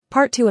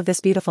Part 2 of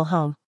this beautiful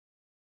home.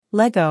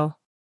 Lego.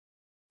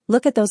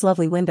 Look at those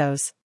lovely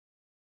windows.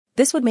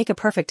 This would make a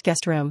perfect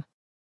guest room.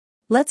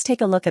 Let's take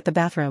a look at the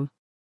bathroom.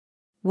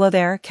 Whoa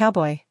there,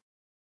 cowboy.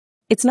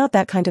 It's not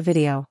that kind of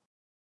video.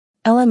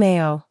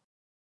 LMAO.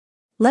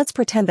 Let's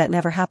pretend that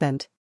never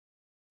happened.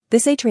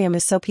 This atrium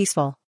is so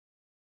peaceful.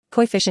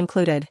 Koi fish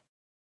included.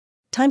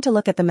 Time to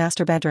look at the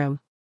master bedroom.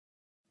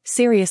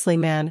 Seriously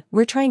man,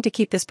 we're trying to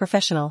keep this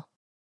professional.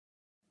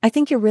 I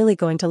think you're really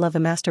going to love the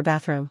master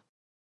bathroom.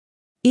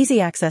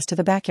 Easy access to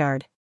the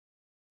backyard.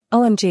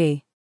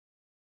 OMG.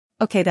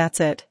 Okay,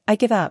 that's it, I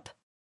give up.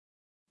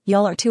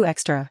 Y'all are too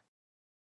extra.